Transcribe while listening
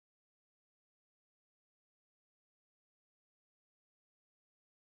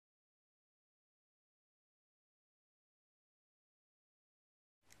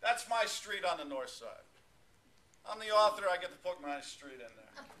That's my street on the north side. I'm the author, I get to put my street in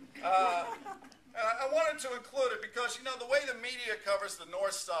there. And I wanted to include it because, you know, the way the media covers the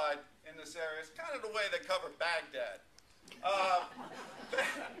north side in this area is kind of the way they cover Baghdad.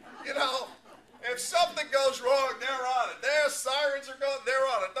 You know, if something goes wrong, they're on it. Their sirens are going, they're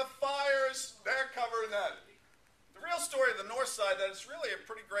on it. The fires, they're covering that. The real story of the north side, that it's really a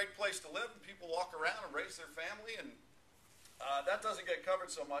pretty great place to live, and people walk around and raise their family, and that doesn't get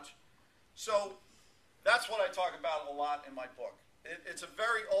covered so much. So that's what I talk about a lot in my book. It's a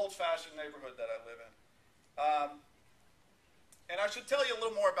very old-fashioned neighborhood that I live in. And I should tell you a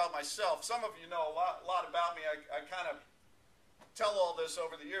little more about myself. Some of you know a lot about me. I kind of tell all this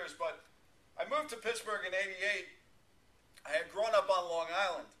over the years, but I moved to Pittsburgh in '88. I had grown up on Long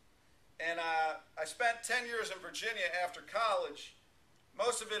Island, and I spent 10 years in Virginia after college,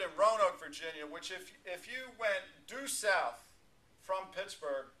 most of it in Roanoke, Virginia, which if you went due south from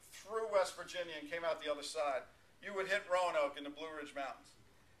Pittsburgh through West Virginia and came out the other side, you would hit Roanoke in the Blue Ridge Mountains.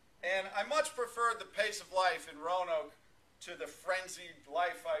 And I much preferred the pace of life in Roanoke to the frenzied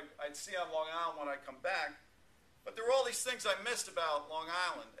life I'd see on Long Island when I come back. But there were all these things I missed about Long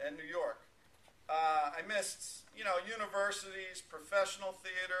Island and New York. I missed, you know, universities, professional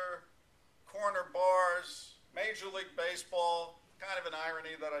theater, corner bars, Major League Baseball. Kind of an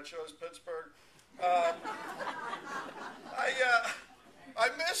irony that I chose Pittsburgh. I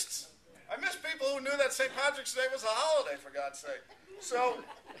missed people who knew that St. Patrick's Day was a holiday, for God's sake. So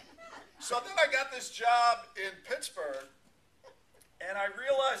then I got this job in Pittsburgh, and I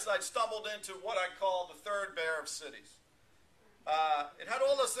realized I'd stumbled into what I call the third bear of cities. It had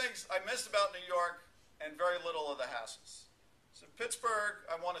all those things I missed about New York and very little of the houses. So Pittsburgh,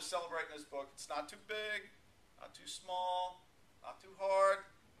 I want to celebrate in this book. It's not too big, not too small, not too hard,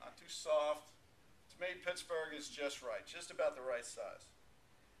 not too soft. To me, Pittsburgh is just right, just about the right size.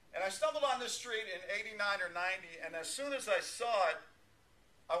 And I stumbled on this street in '89 or '90, and as soon as I saw it,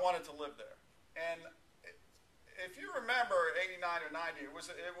 I wanted to live there. And if you remember '89 or '90, it was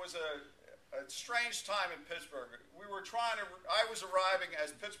a strange time in Pittsburgh. I was arriving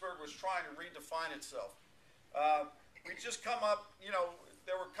as Pittsburgh was trying to redefine itself. We'd just come up, you know,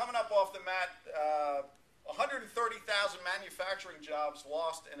 they were coming up off the mat, 130,000 manufacturing jobs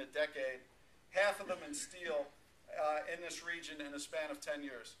lost in a decade, half of them in steel, in this region in a span of 10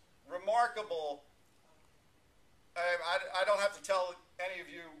 years. Remarkable. I don't have to tell any of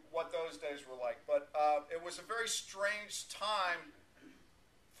you what those days were like, but it was a very strange time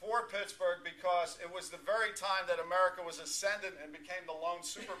for Pittsburgh because it was the very time that America was ascendant and became the lone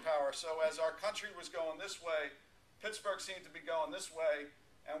superpower. So as our country was going this way, Pittsburgh seemed to be going this way,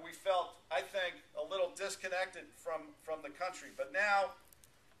 and we felt, I think, a little disconnected from the country. But now,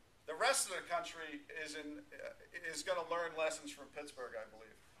 the rest of the country is going to learn lessons from Pittsburgh, I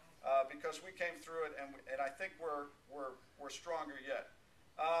believe, because we came through it, and I think we're stronger yet.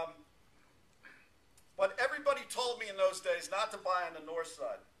 But everybody told me in those days not to buy on the north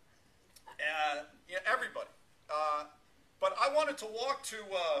side. Everybody. But I wanted to walk to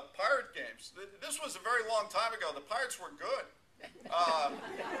Pirate games. This was a very long time ago. The Pirates were good.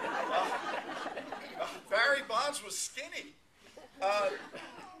 Barry Bonds was skinny.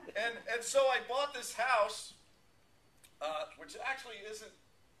 And so I bought this house, which actually isn't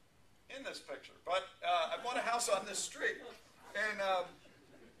in this picture, but I bought a house on this street. And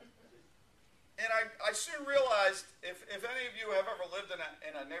I soon realized, if any of you have ever lived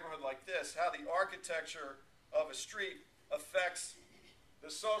in a neighborhood like this, how the architecture of a street affects the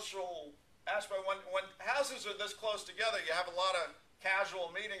social aspect. When houses are this close together, you have a lot of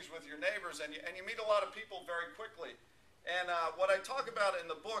casual meetings with your neighbors, and you meet a lot of people very quickly. And what I talk about in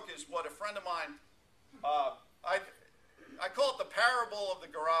the book is what a friend of mine, I call it the parable of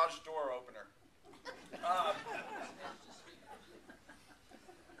the garage door opener.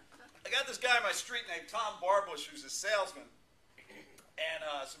 I got this guy on my street named Tom Barbush, who's a salesman. And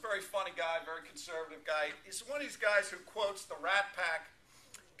he's a very funny guy, very conservative guy. He's one of these guys who quotes the Rat Pack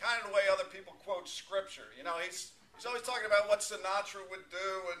kind of the way other people quote scripture. You know, he's always talking about what Sinatra would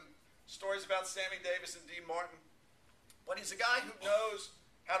do and stories about Sammy Davis and Dean Martin. But he's a guy who knows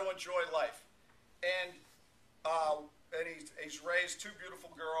how to enjoy life. And he's raised two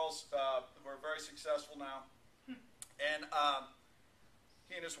beautiful girls who are very successful now. And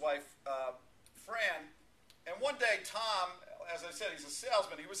he and his wife, Fran. And one day, Tom, as I said, he's a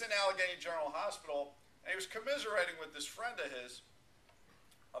salesman. He was in Allegheny General Hospital, and he was commiserating with this friend of his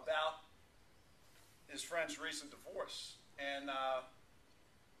about his friend's recent divorce. And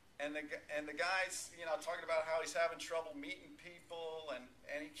and the guy's, you know, talking about how he's having trouble meeting people, and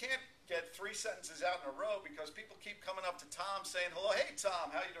he can't get 3 sentences out in a row because people keep coming up to Tom saying, hello, hey,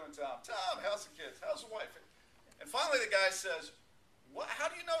 Tom, how you doing, Tom? Tom, how's the kids? How's the wife? And finally the guy says, how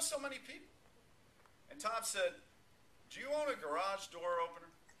do you know so many people? And Tom said, do you own a garage door opener?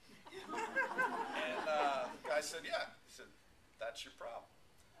 And the guy said, yeah. He said, that's your problem.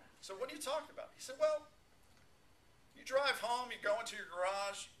 So what are you talking about? He said, well, you drive home, you go into your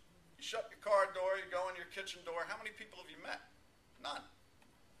garage, you shut your car door, you go in your kitchen door. How many people have you met? None.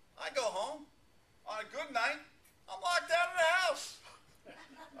 I go home. On a good night, I'm locked out of the house.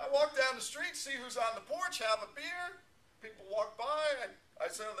 I walk down the street, see who's on the porch, have a beer. People walk by. I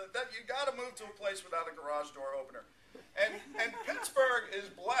said that you got to move to a place without a garage door opener. And Pittsburgh is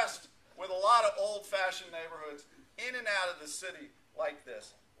blessed with a lot of old-fashioned neighborhoods in and out of the city like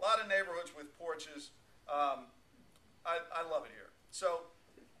this. A lot of neighborhoods with porches. I love it here. So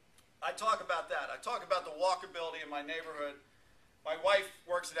I talk about that. I talk about the walkability in my neighborhood. My wife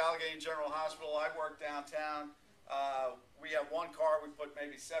works at Allegheny General Hospital. I work downtown. We have one car. We put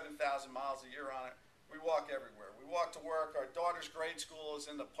maybe 7,000 miles a year on it. We walk everywhere. We walk to work. Our daughter's grade school is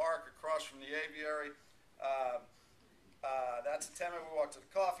in the park across from the aviary. That's a 10-minute. We walk to the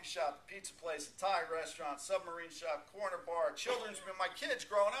coffee shop, the pizza place, the Thai restaurant, submarine shop, corner bar, children's. My kids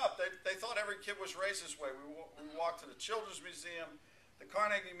growing up, they thought every kid was raised this way. We walked to the Children's Museum, the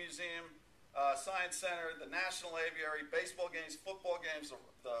Carnegie Museum, Science Center, the National Aviary, baseball games, football games,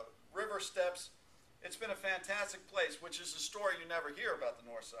 the river steps. It's been a fantastic place, which is a story you never hear about the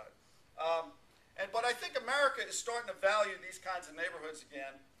North Side. But I think America is starting to value these kinds of neighborhoods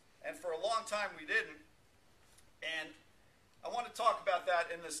again, and for a long time we didn't. And I want to talk about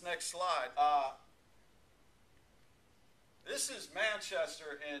that in this next slide. This is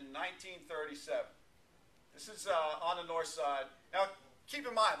Manchester in 1937. This is on the North Side. Now, keep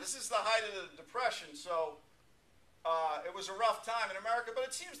in mind, this is the height of the Depression, so it was a rough time in America, but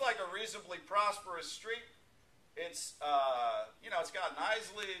it seems like a reasonably prosperous street. It's, it's got an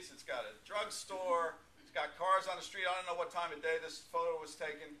Isley's, it's got a drugstore, it's got cars on the street. I don't know what time of day this photo was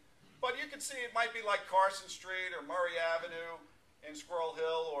taken, but you can see it might be like Carson Street or Murray Avenue in Squirrel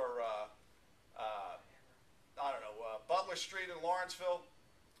Hill, or, Butler Street in Lawrenceville.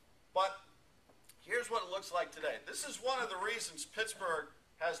 But here's what it looks like today. This is one of the reasons Pittsburgh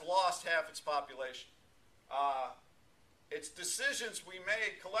has lost half its population. It's decisions we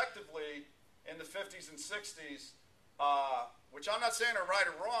made collectively in the 50s and 60s, which I'm not saying are right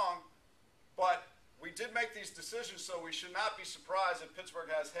or wrong, but we did make these decisions, so we should not be surprised that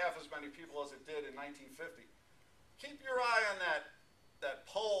Pittsburgh has half as many people as it did in 1950. Keep your eye on that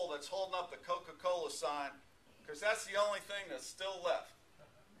pole that's holding up the Coca-Cola sign, because that's the only thing that's still left.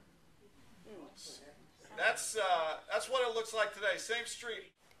 That's what it looks like today. Same street.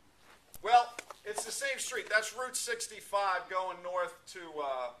 Well, it's the same street. That's Route 65 going north to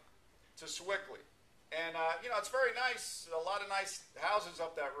Sewickley. And, it's very nice, a lot of nice houses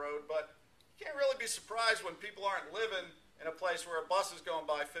up that road, but you can't really be surprised when people aren't living in a place where a bus is going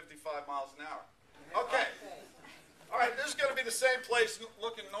by 55 miles an hour. Okay. All right, this is going to be the same place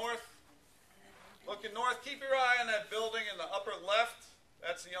looking north. Looking north, keep your eye on that building in the upper left.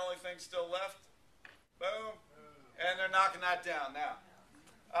 That's the only thing still left. Boom. And they're knocking that down now.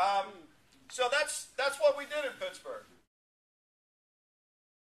 So that's what we did in Pittsburgh.